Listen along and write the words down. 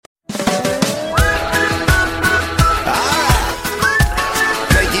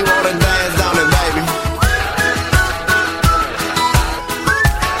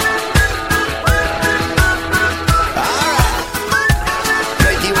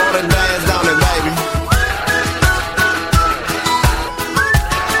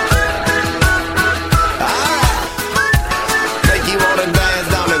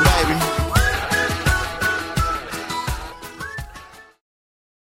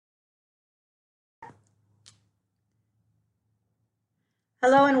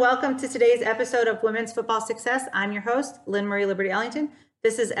Hello and welcome to today's episode of Women's Football Success. I'm your host, Lynn Marie Liberty Ellington.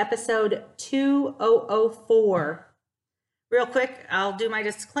 This is episode 2004. Real quick, I'll do my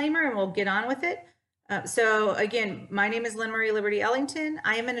disclaimer and we'll get on with it. So again, my name is Lynn Marie Liberty Ellington.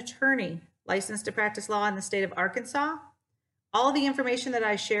 I am an attorney licensed to practice law in the state of Arkansas. All the information that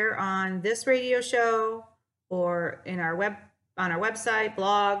I share on this radio show or in our on our website,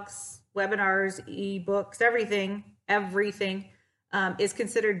 blogs, webinars, ebooks, everything is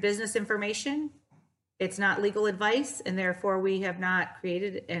considered business information. It's not legal advice, and therefore we have not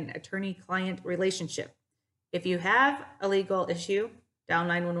created an attorney-client relationship. If you have a legal issue, dial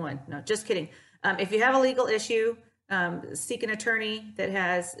 911. No, just kidding. If you have a legal issue, seek an attorney that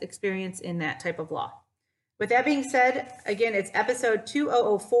has experience in that type of law. With that being said, again, it's episode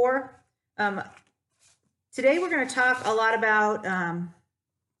 2004. Today we're going to talk a lot about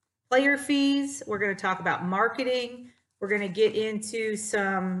player fees. We're going to talk about marketing. We're going to get into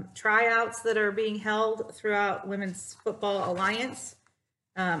some tryouts that are being held throughout Women's Football Alliance.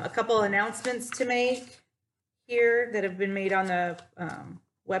 A couple announcements to make here that have been made on the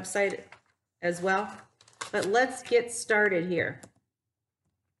website as well. But let's get started here.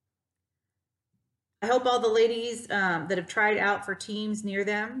 I hope all the ladies that have tried out for teams near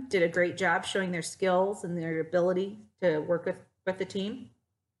them did a great job showing their skills and their ability to work with the team.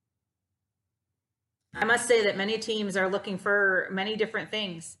 I must say that many teams are looking for many different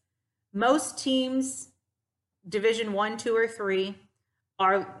things. Most teams, Division 1, 2, or 3,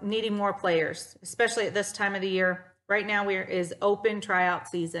 are needing more players, especially at this time of the year. Right now is open tryout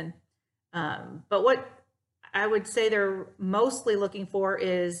season. But what I would say they're mostly looking for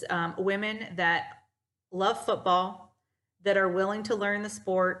is women that love football, that are willing to learn the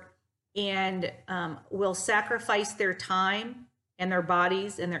sport, and will sacrifice their time and their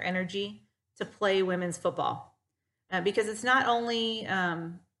bodies and their energy to play women's football, because it's not only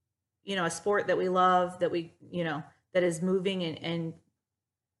a sport that we love, that that is moving and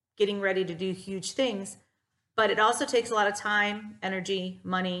getting ready to do huge things, but it also takes a lot of time, energy,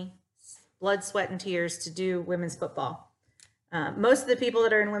 money, blood, sweat, and tears to do women's football. Most of the people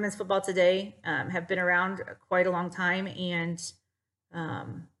that are in women's football today have been around quite a long time, and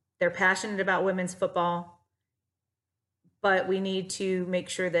they're passionate about women's football. But we need to make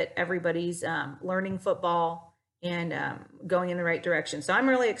sure that everybody's learning football and going in the right direction. So I'm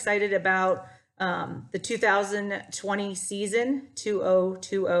really excited about the 2020 season,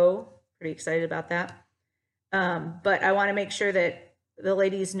 2020. Pretty excited about that. But I want to make sure that the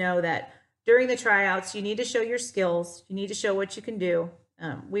ladies know that during the tryouts, you need to show your skills. You need to show what you can do.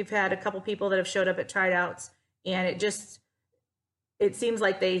 We've had a couple people that have showed up at tryouts, and it seems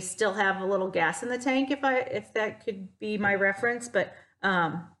like they still have a little gas in the tank, if that could be my reference. But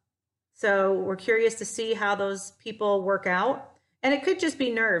so we're curious to see how those people work out. And it could just be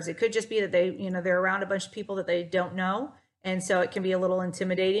nerves. It could just be that they're around a bunch of people that they don't know. And so it can be a little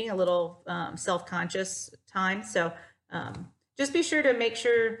intimidating, a little self-conscious time. So just be sure to make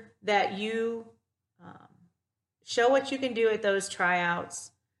sure that you show what you can do at those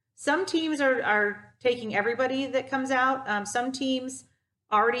tryouts. Some teams are taking everybody that comes out. Some teams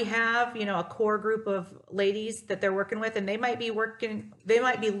already have, a core group of ladies that they're working with, and they might be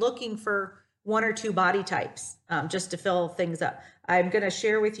looking for one or two body types just to fill things up. I'm going to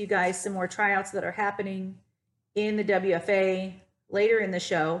share with you guys some more tryouts that are happening in the WFA later in the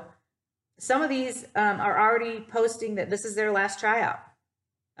show. Some of these are already posting that this is their last tryout.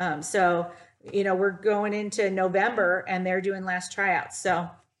 So we're going into November and they're doing last tryouts. So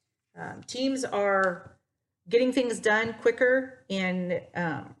teams are getting things done quicker and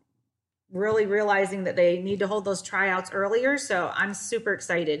really realizing that they need to hold those tryouts earlier. So I'm super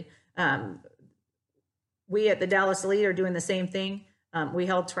excited. We at the Dallas Elite are doing the same thing. We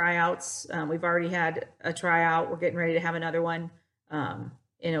held tryouts. We've already had a tryout. We're getting ready to have another one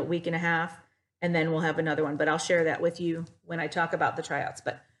in a week and a half, and then we'll have another one. But I'll share that with you when I talk about the tryouts.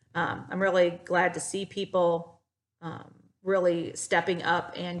 But I'm really glad to see people really stepping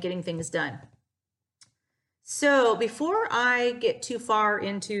up and getting things done. So before I get too far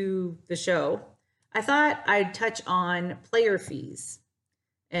into the show, I thought I'd touch on player fees.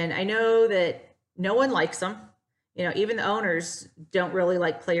 And I know that no one likes them. Even the owners don't really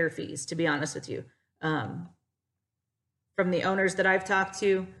like player fees, to be honest with you. From the owners that I've talked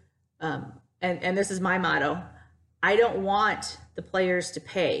to, and this is my motto, I don't want the players to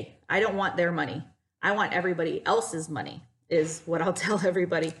pay. I don't want their money. I want everybody else's money, is what I'll tell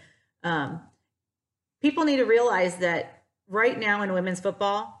everybody. People need to realize that right now in women's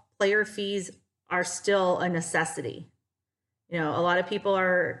football, player fees are still a necessity. A lot of people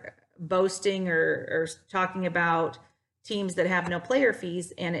are boasting or talking about teams that have no player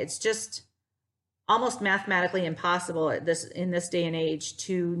fees, and it's just almost mathematically impossible in this day and age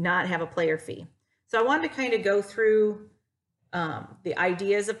to not have a player fee. So I wanted to kind of go through the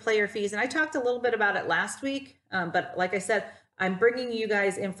ideas of player fees, and I talked a little bit about it last week, but like I said, I'm bringing you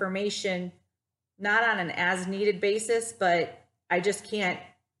guys information not on an as needed basis, but I just can't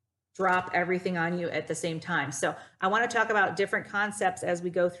drop everything on you at the same time. So I want to talk about different concepts as we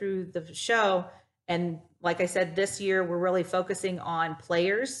go through the show. And like I said, this year we're really focusing on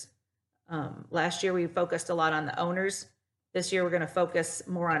players. Last year we focused a lot on the owners. This year we're going to focus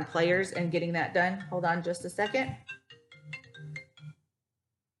more on players and getting that done. Hold on just a second.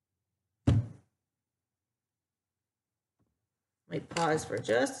 Let me pause for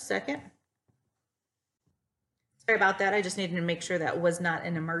just a second. Sorry about that. I just needed to make sure that was not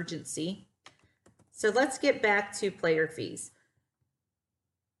an emergency. So let's get back to player fees.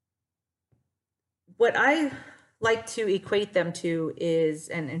 What I like to equate them to is,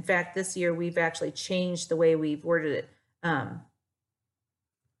 and in fact, this year we've actually changed the way we've worded it. A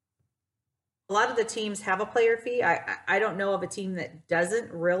lot of the teams have a player fee. I don't know of a team that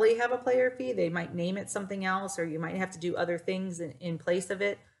doesn't really have a player fee. They might name it something else, or you might have to do other things in place of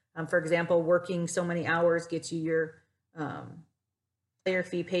it. For example, working so many hours gets you your player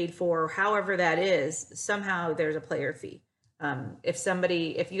fee paid for. However that is, somehow there's a player fee.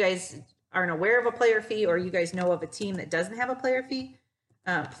 If you guys aren't aware of a player fee, or you guys know of a team that doesn't have a player fee,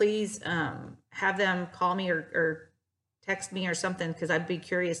 please have them call me or text me or something, because I'd be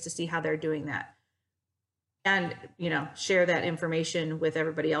curious to see how they're doing that. And, share that information with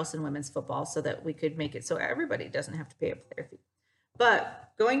everybody else in women's football so that we could make it so everybody doesn't have to pay a player fee.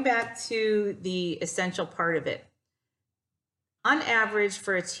 But going back to the essential part of it, on average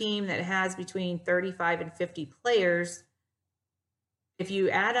for a team that has between 35 and 50 players, if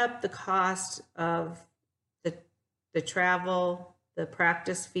you add up the cost of the travel, the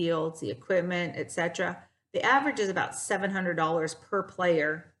practice fields, the equipment, etc., the average is about $700 per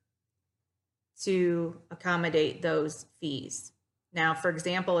player to accommodate those fees. Now, for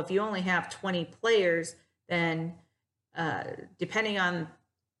example, if you only have 20 players, then depending on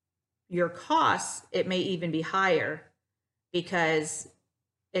your costs, it may even be higher, because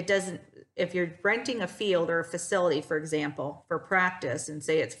if you're renting a field or a facility, for example, for practice, and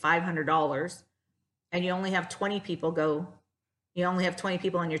say it's $500, and you only have 20 people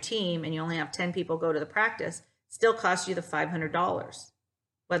on your team, and you only have 10 people go to the practice, still costs you the $500,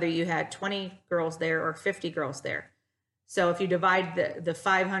 whether you had 20 girls there or 50 girls there. So if you divide the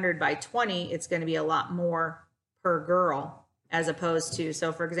 500 by 20, it's going to be a lot more per girl, as opposed to,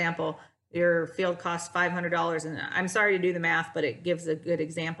 so for example, your field costs $500, and I'm sorry to do the math, but it gives a good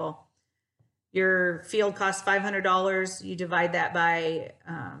example. Your field costs $500, you divide that by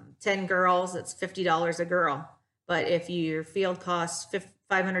 10 girls, it's $50 a girl. But if your field costs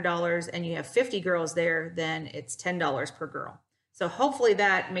 $500 and you have 50 girls there, then it's $10 per girl. So hopefully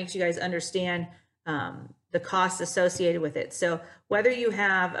that makes you guys understand the costs associated with it. So whether you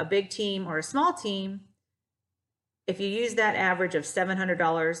have a big team or a small team, if you use that average of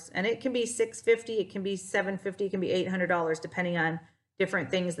 $700, and it can be $650, it can be $750, it can be $800, depending on different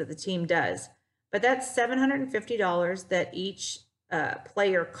things that the team does. But that's $750 that each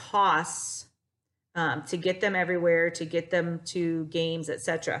player costs to get them everywhere, to get them to games,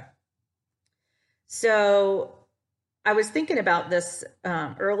 etc. So I was thinking about this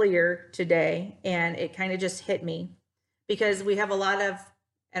earlier today, and it kind of just hit me, because we have a lot of,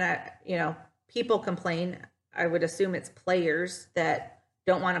 people complain. I would assume it's players that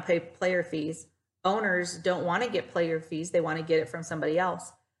don't want to pay player fees. Owners don't want to get player fees. They want to get it from somebody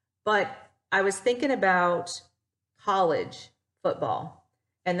else. But I was thinking about college football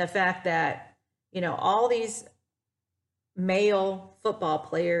and the fact that, all these male football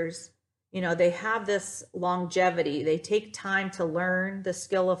players, they have this longevity. They take time to learn the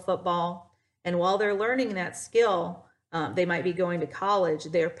skill of football. And while they're learning that skill, they might be going to college.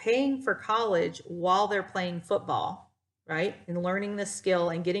 They're paying for college while they're playing football, right? And learning the skill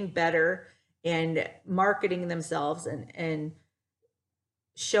and getting better and marketing themselves and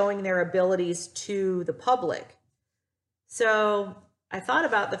showing their abilities to the public. So I thought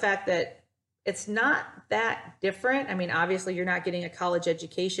about the fact that it's not that different. I mean, obviously you're not getting a college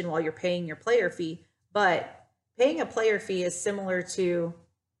education while you're paying your player fee, but paying a player fee is similar to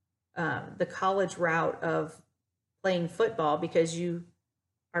the college route of playing football, because you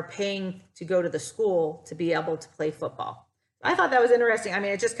are paying to go to the school to be able to play football. I thought that was interesting. I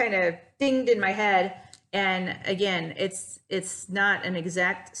mean, it just kind of dinged in my head. And again, it's not an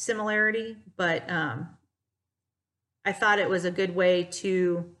exact similarity, but I thought it was a good way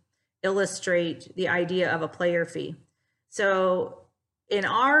to illustrate the idea of a player fee. So in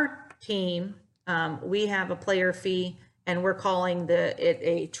our team, we have a player fee, and we're calling it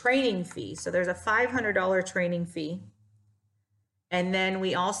a training fee. So there's a $500 training fee. And then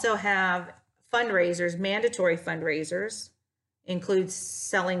we also have fundraisers, mandatory fundraisers, includes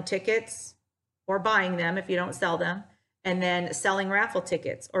selling tickets or buying them if you don't sell them, and then selling raffle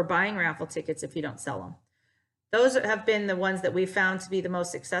tickets or buying raffle tickets if you don't sell them. Those have been the ones that we found to be the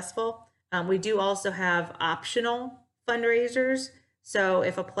most successful. We do also have optional fundraisers. So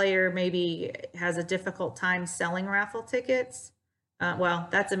if a player maybe has a difficult time selling raffle tickets, well,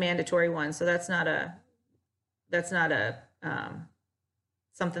 that's a mandatory one. So that's not a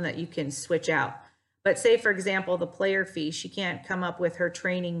something that you can switch out. But say, for example, the player fee, she can't come up with her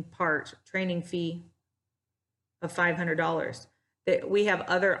training fee of $500. That we have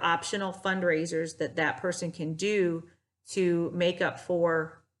other optional fundraisers that person can do to make up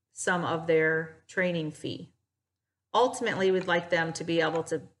for some of their training fee. Ultimately, we'd like them to be able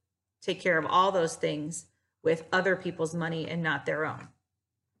to take care of all those things with other people's money and not their own.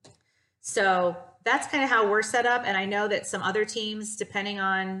 So that's kind of how we're set up. And I know that some other teams, depending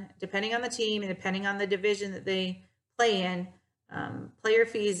on the team and depending on the division that they play in, player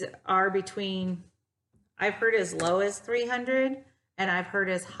fees are between, I've heard as low as $300 and I've heard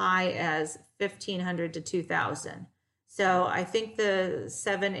as high as $1,500 to $2,000. So I think the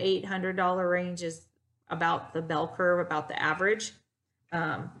 $700-800 range is about the bell curve, about the average.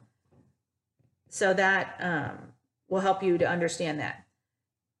 So that will help you to understand that.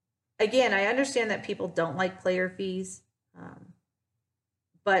 Again, I understand that people don't like player fees,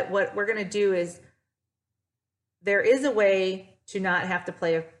 but what we're going to do is there is a way to not have to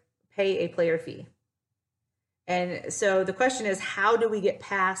pay a player fee. And so the question is, how do we get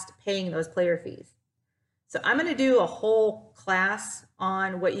past paying those player fees? So I'm going to do a whole class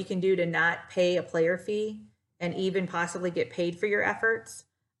on what you can do to not pay a player fee and even possibly get paid for your efforts.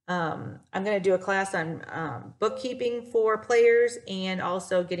 I'm going to do a class on bookkeeping for players and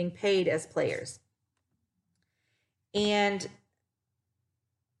also getting paid as players. And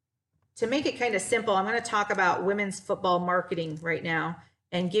to make it kind of simple, I'm going to talk about women's football marketing right now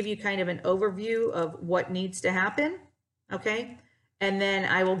and give you kind of an overview of what needs to happen, okay? And then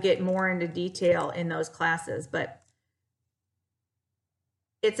I will get more into detail in those classes. But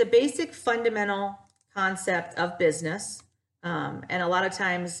it's a basic fundamental concept of business. And a lot of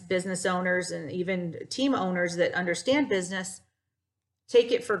times business owners and even team owners that understand business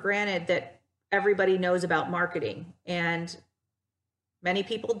take it for granted that everybody knows about marketing. And many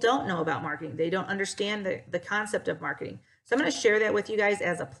people don't know about marketing. They don't understand the concept of marketing. So I'm going to share that with you guys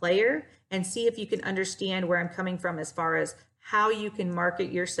as a player and see if you can understand where I'm coming from as far as how you can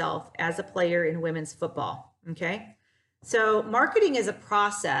market yourself as a player in women's football. Okay. So marketing is a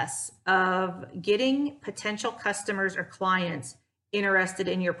process of getting potential customers or clients interested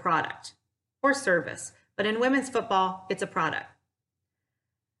in your product or service. But in women's football, it's a product.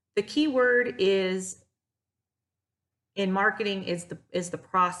 The key word is in marketing is the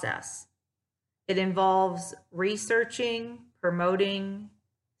process. It involves researching, promoting,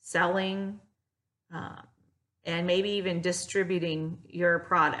 selling, and maybe even distributing your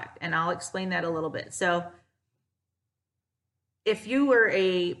product. And I'll explain that a little bit. So if you were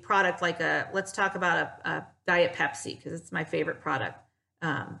a product like let's talk about a Diet Pepsi, because it's my favorite product.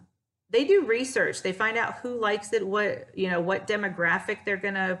 They do research. They find out who likes it, what demographic they're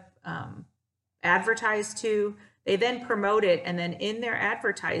going to advertise to. They then promote it. And then in their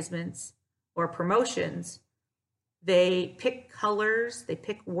advertisements or promotions, they pick colors, they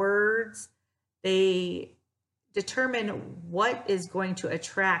pick words, they determine what is going to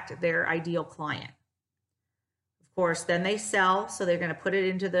attract their ideal client. Of course, then they sell, so they're going to put it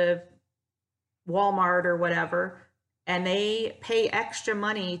into the Walmart or whatever, and they pay extra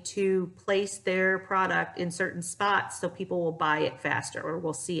money to place their product in certain spots so people will buy it faster or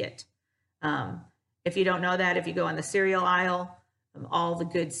will see it. If you don't know that, if you go on the cereal aisle, all the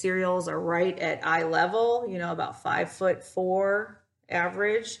good cereals are right at eye level, about 5'4"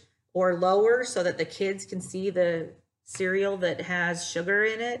 average or lower, so that the kids can see the cereal that has sugar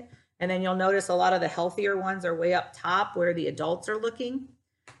in it. And then you'll notice a lot of the healthier ones are way up top where the adults are looking.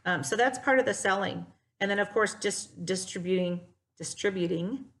 So that's part of the selling. And then, of course, just distribution is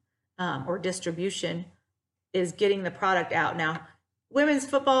getting the product out. Now, women's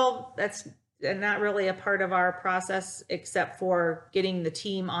football, that's not really a part of our process except for getting the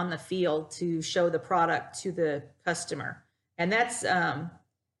team on the field to show the product to the customer. And that's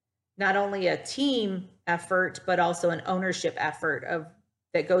not only a team effort, but also an ownership effort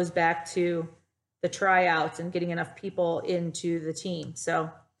that goes back to the tryouts and getting enough people into the team. So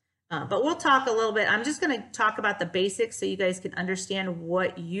But we'll talk a little bit. I'm just going to talk about the basics so you guys can understand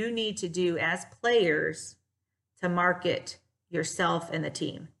what you need to do as players to market yourself and the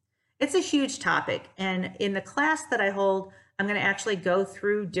team. It's a huge topic. And in the class that I hold, I'm going to actually go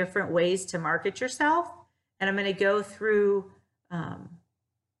through different ways to market yourself. And I'm going to go through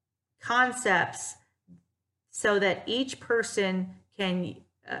concepts so that each person can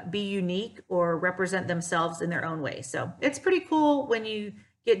be unique or represent themselves in their own way. So it's pretty cool when you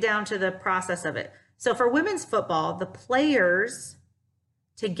get down to the process of it. So for women's football, the players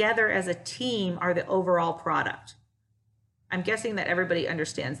together as a team are the overall product. I'm guessing that everybody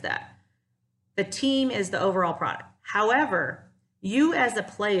understands that. The team is the overall product. However, you as a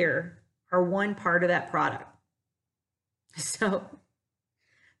player are one part of that product. So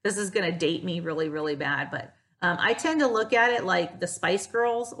this is going to date me really, really bad, but I tend to look at it like the Spice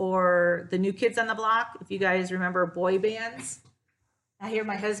Girls or the New Kids on the Block. If you guys remember boy bands. I hear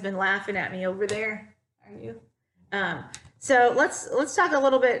my husband laughing at me over there. Are you? So let's talk a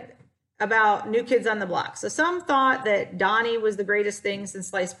little bit about New Kids on the Block. So some thought that Donnie was the greatest thing since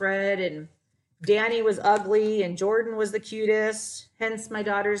sliced bread, and Danny was ugly, and Jordan was the cutest, hence my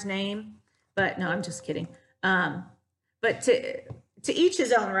daughter's name. But no, I'm just kidding. But to each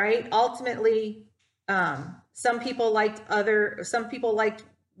his own, right? Ultimately, some people liked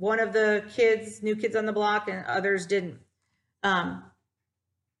one of the kids, New Kids on the Block, and others didn't.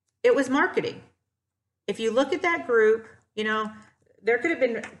 It was marketing. If you look at that group, there could have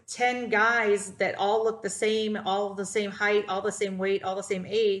been 10 guys that all looked the same, all the same height, all the same weight, all the same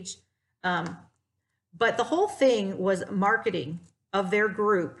age. But the whole thing was marketing of their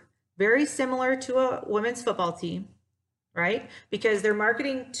group, very similar to a women's football team, right? Because they're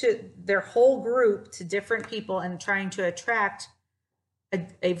marketing to their whole group to different people and trying to attract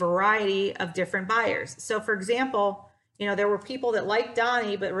a variety of different buyers. So for example, there were people that liked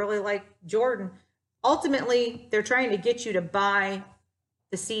Donnie, but really liked Jordan. Ultimately, they're trying to get you to buy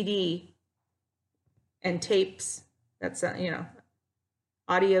the CD and tapes. That's,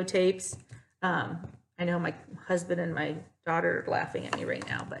 audio tapes. I know my husband and my daughter are laughing at me right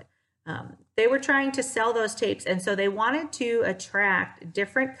now, but they were trying to sell those tapes. And so they wanted to attract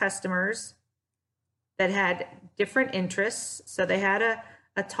different customers that had different interests. So they had a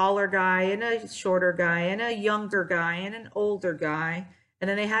taller guy and a shorter guy and a younger guy and an older guy. And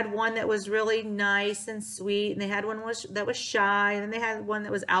then they had one that was really nice and sweet. And they had one that was shy. And then they had one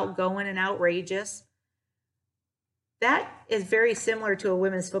that was outgoing and outrageous. That is very similar to a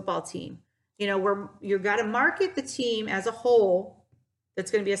women's football team. Where you've got to market the team as a whole.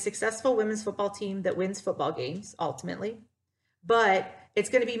 That's going to be a successful women's football team that wins football games ultimately. But it's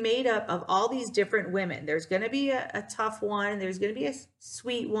going to be made up of all these different women. There's going to be a tough one. There's going to be a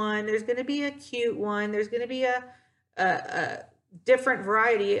sweet one. There's going to be a cute one. There's going to be a different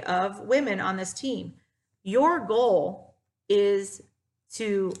variety of women on this team. Your goal is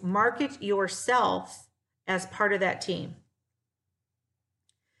to market yourself as part of that team.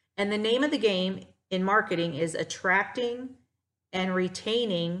 And the name of the game in marketing is attracting and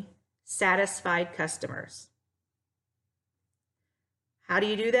retaining satisfied customers. How do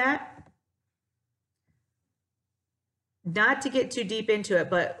you do that? Not to get too deep into it,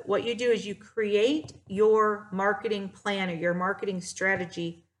 but what you do is you create your marketing plan or your marketing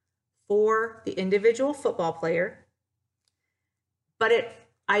strategy for the individual football player. But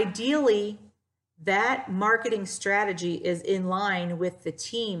ideally, that marketing strategy is in line with the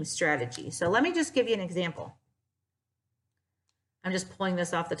team strategy. So let me just give you an example. I'm just pulling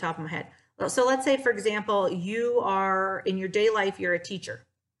this off the top of my head. So let's say, for example, you are in your day life, you're a teacher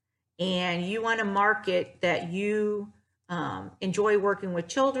and you want to market that you enjoy working with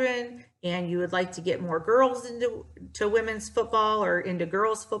children and you would like to get more girls into women's football or into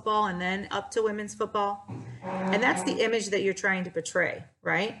girls football and then up to women's football. And that's the image that you're trying to portray,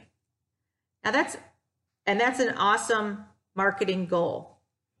 right? Now that's an awesome marketing goal.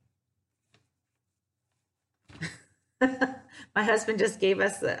 My husband just gave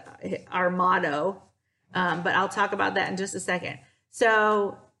us our motto, but I'll talk about that in just a second.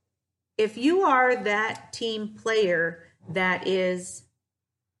 So if you are that team player that is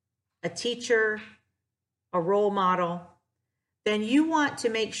a teacher, a role model, then you want to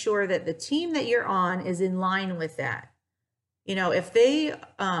make sure that the team that you're on is in line with that. If they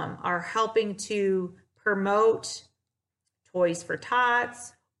are helping to promote Toys for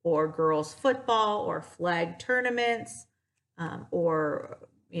Tots or girls football or flag tournaments, or,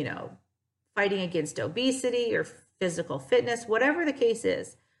 fighting against obesity or physical fitness, whatever the case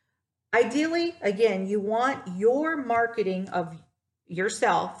is. Ideally, again, you want your marketing of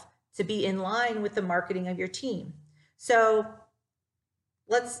yourself to be in line with the marketing of your team. So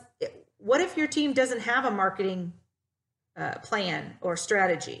what if your team doesn't have a marketing plan or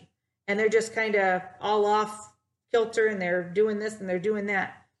strategy, and they're just kind of all off kilter, and they're doing this and they're doing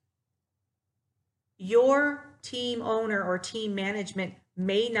that? Your team owner or team management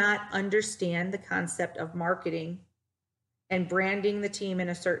may not understand the concept of marketing and branding the team in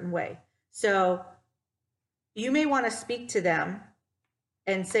a certain way. So you may want to speak to them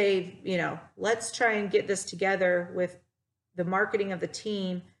and say, let's try and get this together with the marketing of the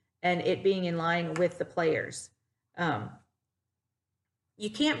team and it being in line with the players. You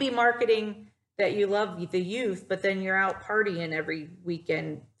can't be marketing that you love the youth, but then you're out partying every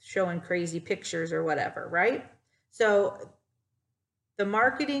weekend, showing crazy pictures or whatever, right? So the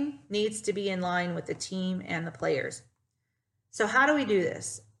marketing needs to be in line with the team and the players. So how do we do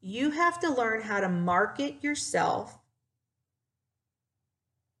this? You have to learn how to market yourself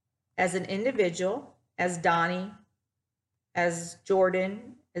as an individual, as Donnie, as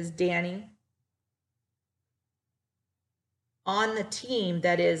Jordan, as Danny, on the team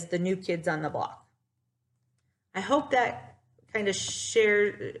that is the new kids on the block. I hope that kind of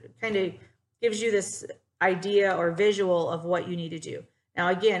gives you this idea or visual of what you need to do. Now,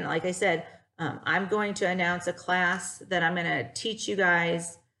 again, like I said, I'm going to announce a class that I'm going to teach you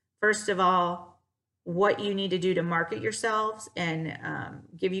guys, first of all, what you need to do to market yourselves, and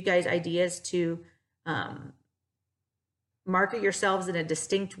give you guys ideas to market yourselves in a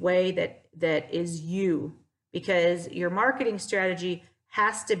distinct way that is you, because your marketing strategy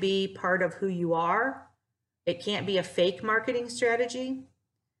has to be part of who you are. It can't be a fake marketing strategy,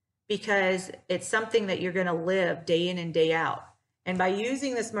 because it's something that you're going to live day in and day out. And by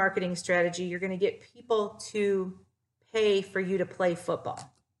using this marketing strategy, you're going to get people to pay for you to play football.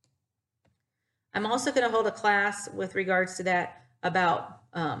 I'm also going to hold a class with regards to that about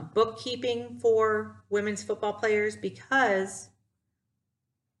bookkeeping for women's football players, because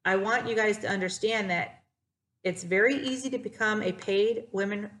I want you guys to understand that it's very easy to become a paid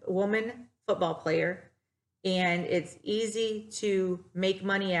woman football player, and it's easy to make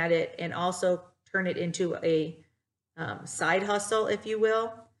money at it and also turn it into a side hustle, if you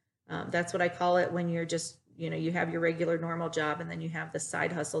will. That's what I call it, when you're just, you have your regular normal job and then you have the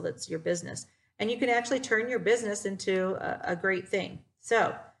side hustle that's your business. And you can actually turn your business into a great thing.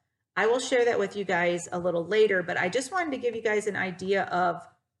 So I will share that with you guys a little later, but I just wanted to give you guys an idea of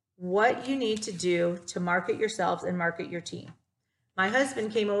what you need to do to market yourselves and market your team. My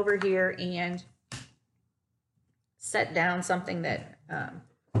husband came over here and set down something that,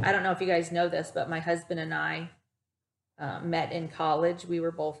 I don't know if you guys know this, but my husband and I met in college. We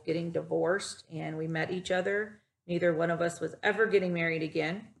were both getting divorced and we met each other. Neither one of us was ever getting married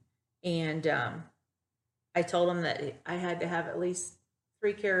again. And I told him that I had to have at least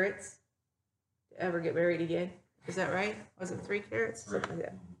 3 carats to ever get married again. Is that right? Was it 3 carats? Something like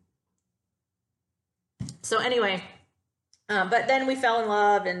that. So anyway, but then we fell in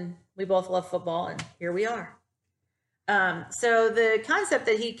love and we both love football, and here we are. So the concept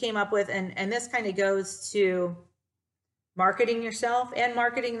that he came up with, and this kind of goes to marketing yourself and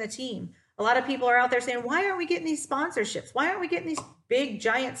marketing the team. A lot of people are out there saying, why aren't we getting these sponsorships? Why aren't we getting these big,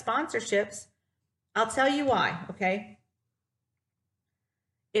 giant sponsorships? I'll tell you why, okay?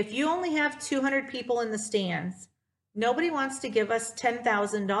 If you only have 200 people in the stands, nobody wants to give us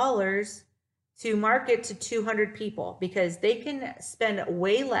 $10,000 to market to 200 people, because they can spend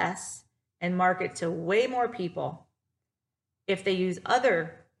way less and market to way more people if they use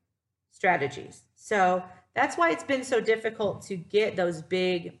other strategies. So that's why it's been so difficult to get those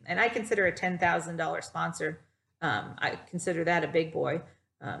big, and I consider a $10,000 sponsor, I consider that a big boy.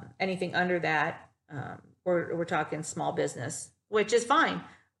 Anything under that, we're talking small business, which is fine.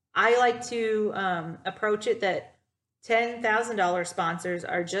 I like to approach it that $10,000 sponsors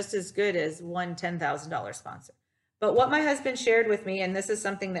are just as good as one $10,000 sponsor. But what my husband shared with me, and this is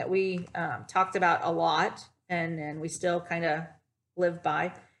something that we talked about a lot, and we still kind of live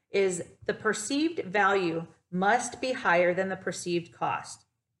by, is the perceived value must be higher than the perceived cost.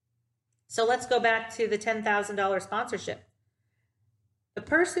 So let's go back to the $10,000 sponsorship. The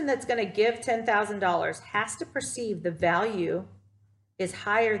person that's going to give $10,000 has to perceive the value is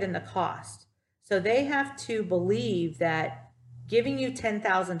higher than the cost. So they have to believe that giving you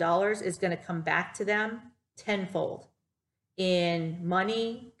 $10,000 is going to come back to them tenfold in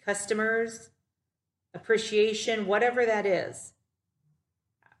money, customers, appreciation, whatever that is,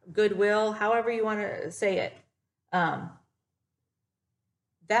 goodwill, however you want to say it.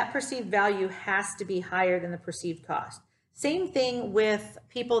 That perceived value has to be higher than the perceived cost. Same thing with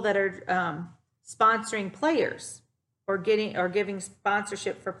people that are sponsoring players or giving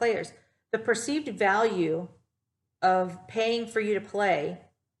sponsorship for players. The perceived value of paying for you to play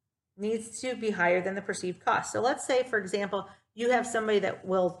needs to be higher than the perceived cost. So let's say, for example, you have somebody that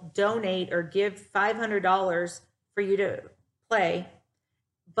will donate or give $500 for you to play,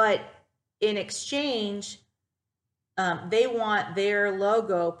 but in exchange, they want their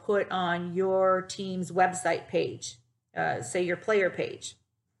logo put on your team's website page, say your player page.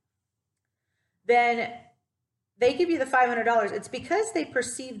 Then they give you the $500. It's because they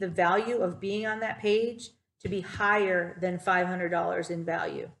perceive the value of being on that page to be higher than $500 in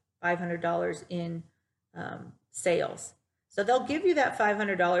value, $500 in sales. So they'll give you that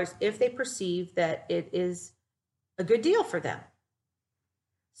 $500 if they perceive that it is a good deal for them.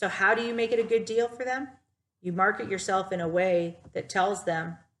 So how do you make it a good deal for them? You market yourself in a way that tells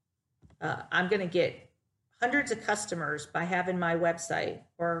them, I'm going to get hundreds of customers by having my website,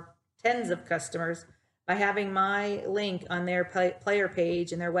 or tens of customers by having my link on their player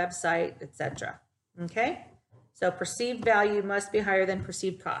page and their website, etc. Okay? So perceived value must be higher than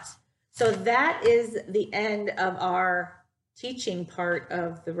perceived cost. So that is the end of our teaching part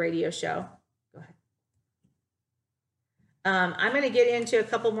of the radio show. Go ahead. I'm going to get into a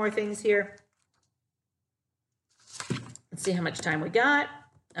couple more things here. Let's see how much time we got.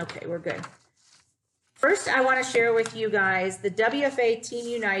 Okay, we're good. First, I want to share with you guys the WFA Team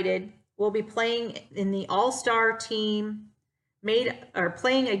United will be playing in the All-Star team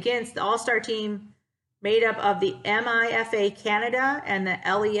playing against the All-Star team made up of the MIFA Canada and the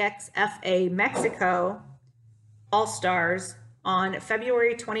LEXFA Mexico All-Stars on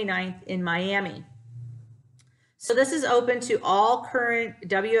February 29th in Miami. So this is open to all current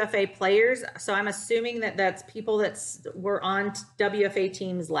WFA players. So I'm assuming that that's people that were on WFA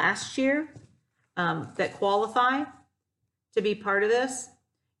teams last year that qualify to be part of this.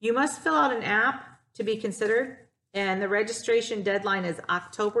 You must fill out an app to be considered, and the registration deadline is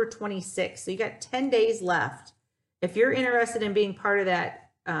October 26th. So you got 10 days left. If you're interested in being part of that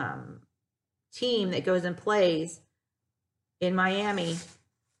team that goes and plays in Miami,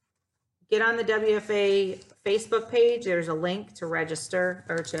 get on the WFA Facebook page. There's a link to register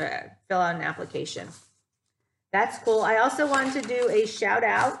or to fill out an application. That's cool. I also wanted to do a shout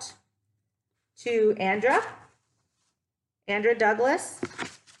out to Andra Douglas,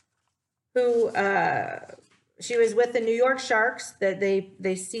 who she was with the New York Sharks. That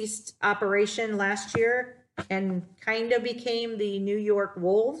they ceased operation last year and kind of became the New York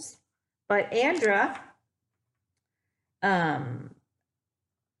Wolves. But Andra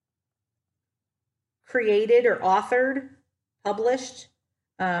created or authored, published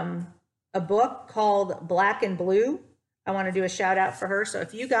a book called Black and Blue. I want to do a shout out for her. So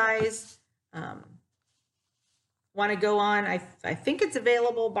if you guys want to go on, I think it's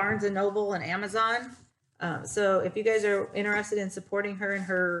available Barnes & Noble and Amazon. So if you guys are interested in supporting her in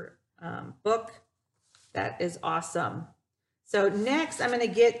her book, that is awesome. So next I'm going to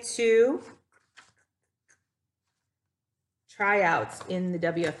get to tryouts in the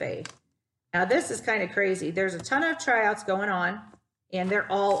WFA. Now this is kind of crazy. There's a ton of tryouts going on and they're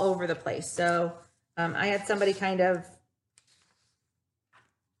all over the place. So I had somebody kind of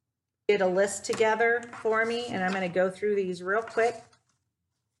get a list together for me, and I'm going to go through these real quick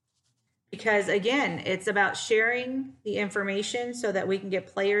because again, it's about sharing the information so that we can get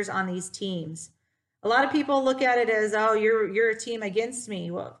players on these teams. A lot of people look at it as, oh, you're a team against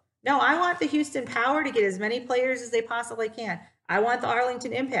me. Well, no, I want the Houston Power to get as many players as they possibly can. I want the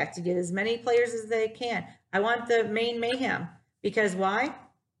Arlington Impact to get as many players as they can. I want the Maine Mayhem, because why?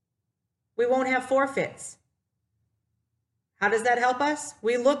 We won't have forfeits. How does that help us?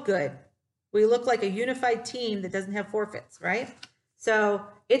 We look good. We look like a unified team that doesn't have forfeits, right? So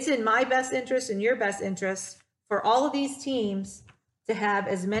it's in my best interest and your best interest for all of these teams to have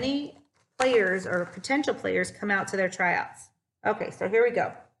as many players or potential players come out to their tryouts. Okay, so here we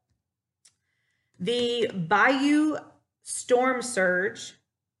go. The Bayou Storm Surge,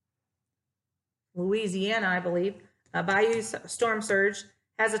 Louisiana, I believe, Bayou Storm Surge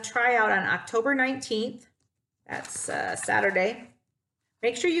has a tryout on October 19th. That's Saturday.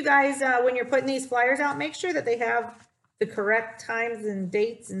 Make sure you guys, when you're putting these flyers out, make sure that they have the correct times and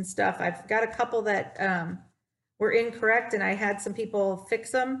dates and stuff. I've got a couple that were incorrect, and I had some people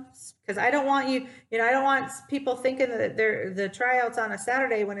fix them because I don't want I don't want people thinking that the tryouts on a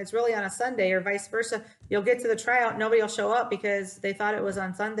Saturday when it's really on a Sunday, or vice versa. You'll get to the tryout, nobody will show up because they thought it was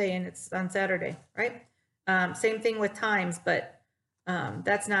on Sunday and it's on Saturday, right? Same thing with times, but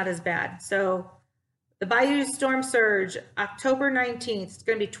that's not as bad. So the Bayou Storm Surge, October 19th. It's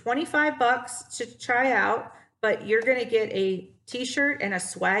going to be $25 to try out, but you're going to get a t-shirt and a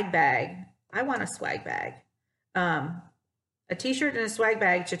swag bag. I want a swag bag. A t-shirt and a swag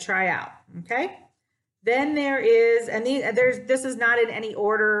bag to try out. Okay. Then there is, and this is not in any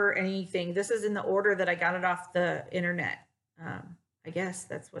order or anything. This is in the order that I got it off the internet. I guess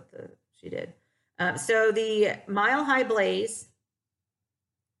that's what she did. So the Mile High Blaze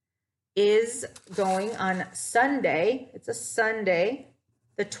is going on Sunday. It's a Sunday,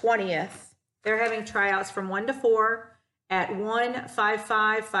 the 20th. They're having tryouts from 1 to 4 at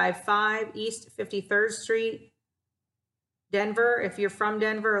 15555 East 53rd Street, Denver. If you're from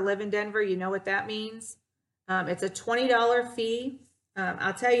Denver or live in Denver, you know what that means. It's a $20 fee.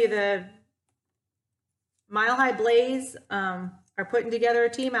 I'll tell you, the Mile High Blaze are putting together a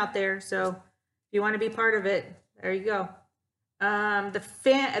team out there. So if you want to be part of it, there you go.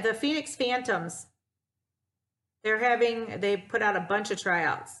 The Phoenix Phantoms, they put out a bunch of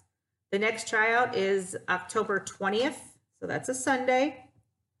tryouts. The next tryout is October 20th. So that's a Sunday.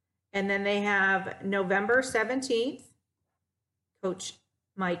 And then they have November 17th, Coach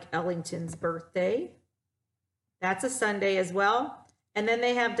Mike Ellington's birthday. That's a Sunday as well. And then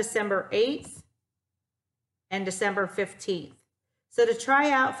they have December 8th and December 15th. So to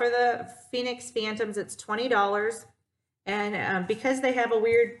try out for the Phoenix Phantoms, it's $20. And because they have a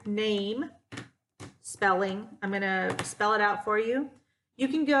weird name spelling, I'm going to spell it out for you. You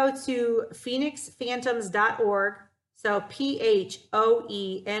can go to phoenixphantoms.org. So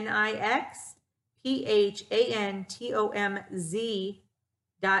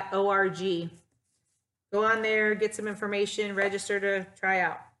PHOENIXPHANTOMZ.org. Go on there, get some information, register to try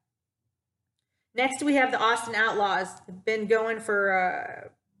out. Next, we have the Austin Outlaws. They've been going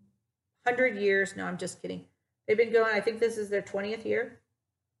for 100 years. No, I'm just kidding. They've been going, I think this is their 20th year.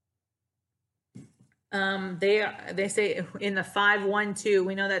 They say in the 512,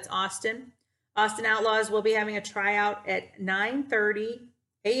 we know that's Austin. Austin Outlaws will be having a tryout at 9:30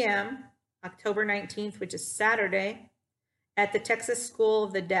 a.m. October 19th, which is Saturday, at the Texas School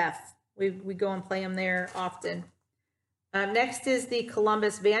of the Deaf. We go and play them there often. Next is the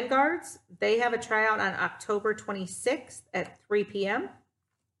Columbus Vanguards. They have a tryout on October 26th at 3 p.m.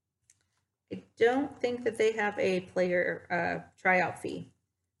 I don't think that they have a player tryout fee.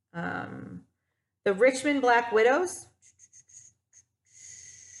 The Richmond Black Widows.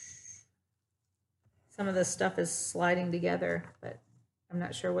 Some of the stuff is sliding together, but I'm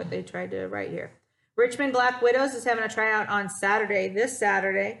not sure what they tried to write here. Richmond Black Widows is having a tryout on Saturday, this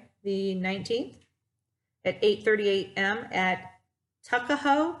Saturday, the 19th, at 8:30 a.m. at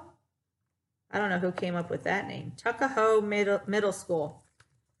Tuckahoe. I don't know who came up with that name. Tuckahoe Middle School.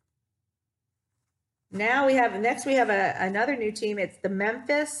 Now we have another new team. It's the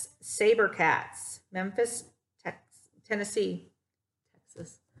Memphis Sabercats. Memphis, Tennessee,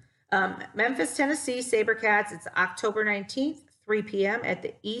 Texas. Memphis, Tennessee Sabercats. It's October 19th, 3 p.m. at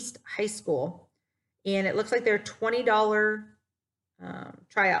the East High School. And it looks like they're $20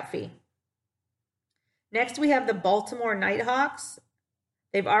 tryout fee. Next, we have the Baltimore Nighthawks.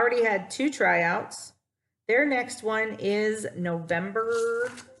 They've already had 2 tryouts. Their next one is November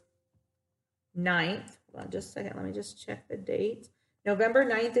 9th. Hold on just a second. Let me just check the date. November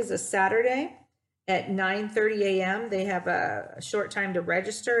 9th is a Saturday at 9:30 a.m. They have a short time to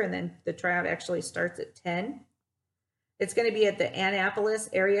register, and then the tryout actually starts at 10. It's going to be at the Annapolis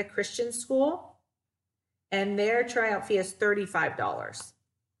Area Christian School, and their tryout fee is $35.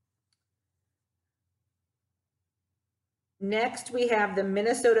 Next, we have the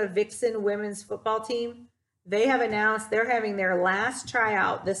Minnesota Vixen women's football team. They have announced they're having their last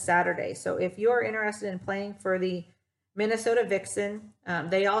tryout this Saturday. So if you're interested in playing for the Minnesota Vixen,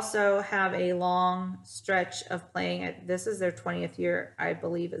 they also have a long stretch of playing. This is their 20th year, I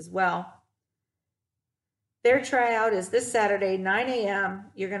believe, as well. Their tryout is this Saturday, 9 a.m.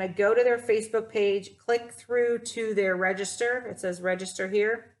 You're going to go to their Facebook page, click through to their register. It says register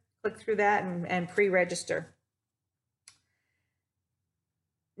here. Click through that and pre-register.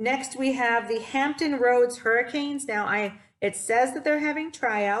 Next, we have the Hampton Roads Hurricanes. Now, it says that they're having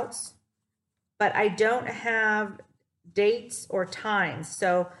tryouts, but I don't have dates or times.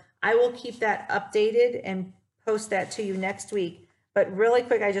 So I will keep that updated and post that to you next week. But really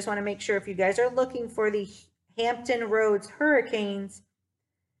quick, I just want to make sure if you guys are looking for the Hampton Roads Hurricanes,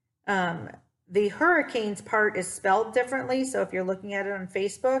 the Hurricanes part is spelled differently. So if you're looking at it on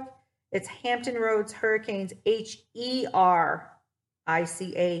Facebook, it's Hampton Roads Hurricanes, HERICANES.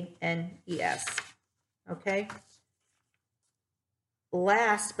 Okay.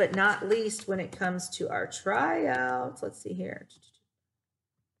 Last but not least, when it comes to our tryouts, let's see here.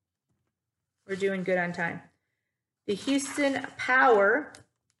 We're doing good on time. The Houston Power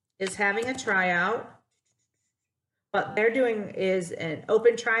is having a tryout. What they're doing is an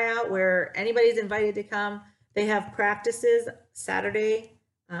open tryout where anybody's invited to come. They have practices Saturday.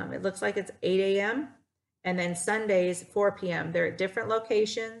 It looks like it's 8 a.m. And then Sundays, 4 p.m. They're at different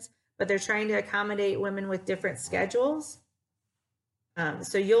locations, but they're trying to accommodate women with different schedules.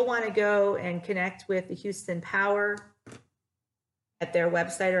 So you'll want to go and connect with the Houston Power at their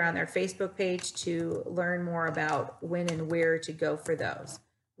website or on their Facebook page to learn more about when and where to go for those.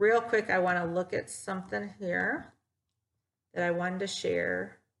 Real quick, I want to look at something here that I wanted to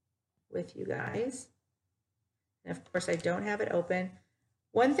share with you guys. And of course, I don't have it open.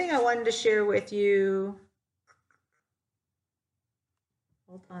 One thing I wanted to share with you,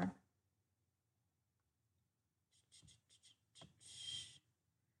 hold on.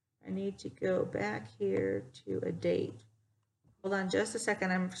 I need to go back here to a date. Hold on just a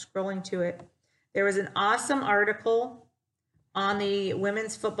second, I'm scrolling to it. There was an awesome article on the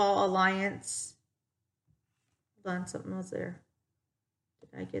Women's Football Alliance. Hold on, something was there. Did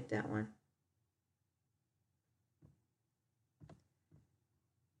I get that one?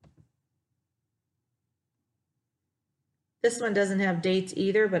 This one doesn't have dates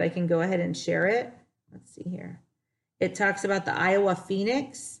either, but I can go ahead and share it. Let's see here. It talks about the Iowa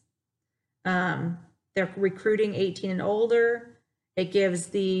Phoenix. They're recruiting 18 and older. It gives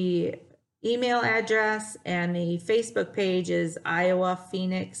the email address, and the Facebook page is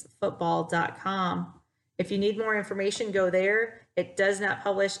iowaphoenixfootball.com. If you need more information, go there. It does not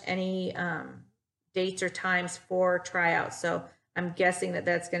publish any dates or times for tryouts, so I'm guessing that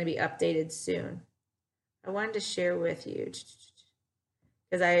that's going to be updated soon. I wanted to share with you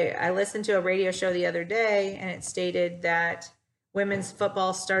because I listened to a radio show the other day, and it stated that women's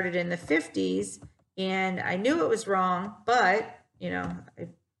football started in the 50s, and I knew it was wrong, but you know,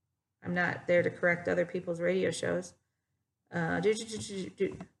 I'm not there to correct other people's radio shows.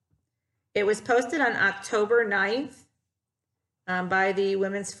 It was posted on October 9th by the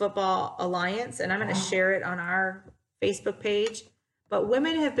Women's Football Alliance, and I'm going to share it on our Facebook page. But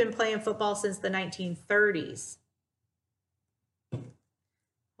women have been playing football since the 1930s.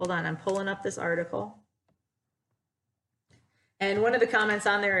 Hold on, I'm pulling up this article. And one of the comments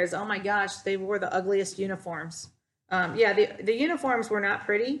on there is, oh my gosh, they wore the ugliest uniforms. Yeah, the uniforms were not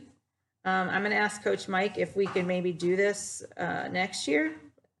pretty. I'm going to ask Coach Mike if we can maybe do this next year.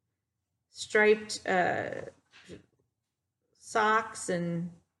 Striped socks, and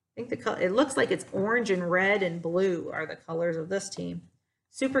I think the color, it looks like it's orange and red and blue are the colors of this team.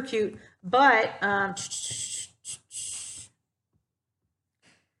 Super cute. But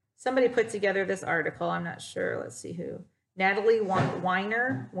somebody put together this article. I'm not sure. Let's see who. Natalie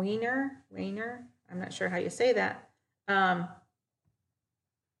Weiner. I'm not sure how you say that.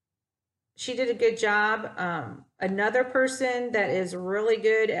 She did a good job. Another person that is really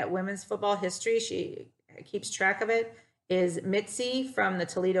good at women's football history, she keeps track of it, is Mitzi from the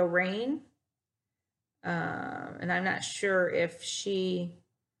Toledo Reign. And I'm not sure if she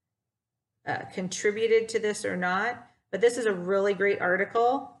contributed to this or not, but this is a really great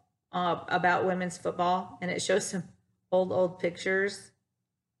article about women's football, and it shows some old pictures.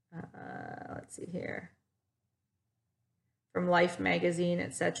 Let's see here. From Life magazine,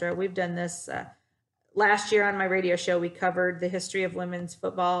 etc. We've done this last year on my radio show. We covered the history of women's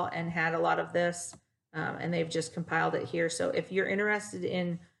football and had a lot of this, and they've just compiled it here. So if you're interested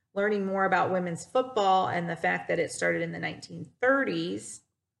in learning more about women's football and the fact that it started in the 1930s,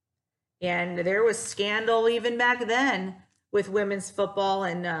 and there was scandal even back then with women's football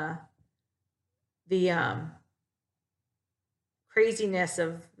and the craziness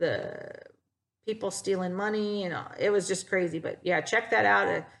of the people stealing money, and it was just crazy. But yeah, check that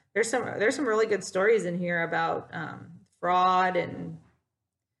out. There's some really good stories in here about fraud and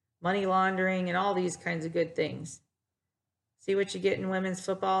money laundering and all these kinds of good things. See what you get in women's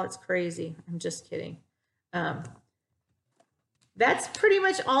football? It's crazy. I'm just kidding. That's pretty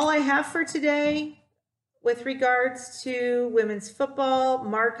much all I have for today with regards to women's football,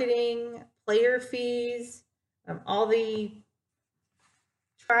 marketing, player fees, all the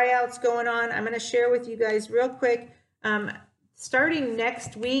tryouts going on. I'm going to share with you guys real quick. Starting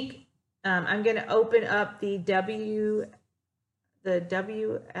next week, I'm going to open up the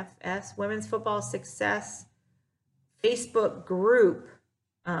WFS, Women's Football Success Facebook group.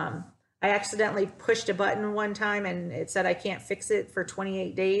 I accidentally pushed a button one time and it said I can't fix it for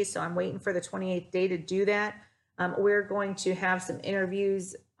 28 days. So I'm waiting for the 28th day to do that. We're going to have some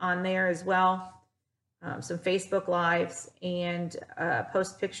interviews on there as well. Some Facebook Lives, and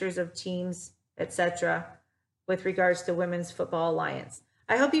post pictures of teams, etc. with regards to Women's Football Alliance.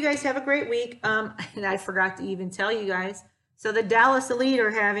 I hope you guys have a great week. And I forgot to even tell you guys. So the Dallas Elite are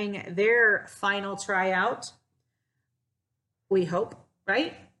having their final tryout. We hope,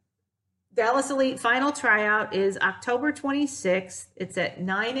 right? Dallas Elite final tryout is October 26th. It's at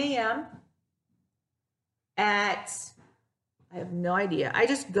 9 a.m. at, I have no idea. I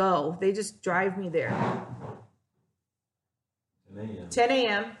just go. They just drive me there. 10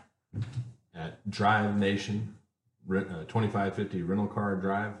 a.m. At Drive Nation, 2550 Rental Car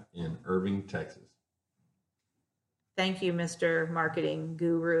Drive in Irving, Texas. Thank you, Mr. Marketing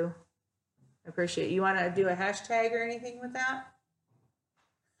Guru. I appreciate it. You want to do a hashtag or anything with that?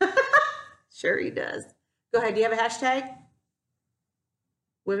 Sure he does. Go ahead. Do you have a hashtag?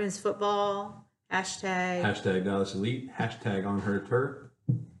 Women's football, hashtag. Hashtag Dallas Elite, hashtag On Her Turf.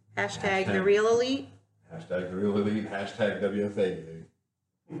 Hashtag The Real Elite. Hashtag The Real Elite, hashtag WFA.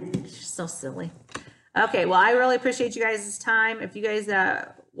 So silly. Okay, well, I really appreciate you guys' time. If you guys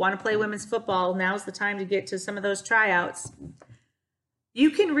want to play women's football, now's the time to get to some of those tryouts.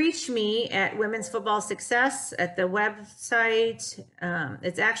 You can reach me at Women's Football Success at the website.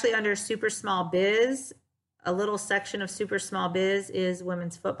 It's actually under Super Small Biz. A little section of Super Small Biz is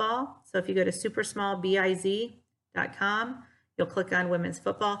women's football. So if you go to supersmallbiz.com, you'll click on women's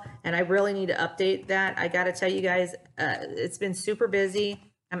football. And I really need to update that. I got to tell you guys, it's been super busy.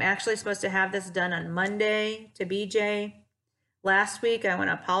 I'm actually supposed to have this done on Monday to BJ. Last week, I want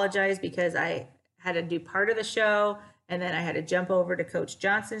to apologize because I had to do part of the show, and then I had to jump over to Coach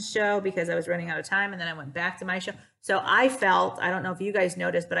Johnson's show because I was running out of time, and then I went back to my show. So I felt, I don't know if you guys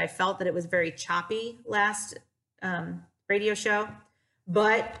noticed, but I felt that it was very choppy last radio show.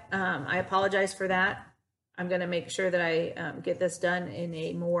 But I apologize for that. I'm going to make sure that I get this done in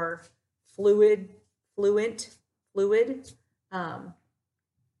a more fluid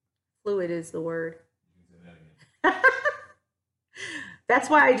is the word. That's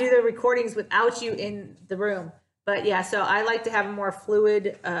why I do the recordings without you in the room. But yeah, so I like to have a more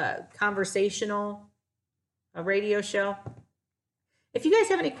fluid, conversational radio show. If you guys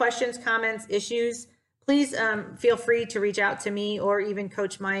have any questions, comments, issues, please feel free to reach out to me or even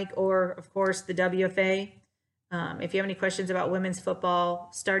Coach Mike or, of course, the WFA. If you have any questions about women's football,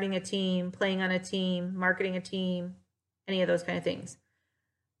 starting a team, playing on a team, marketing a team, any of those kind of things.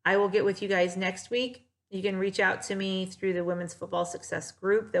 I will get with you guys next week. You can reach out to me through the Women's Football Success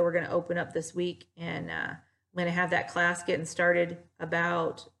group that we're going to open up this week. And I'm going to have that class getting started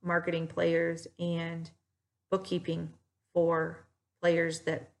about marketing players and bookkeeping for players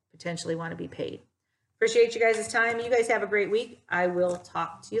that potentially want to be paid. Appreciate you guys' time. You guys have a great week. I will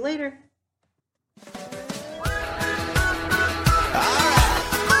talk to you later.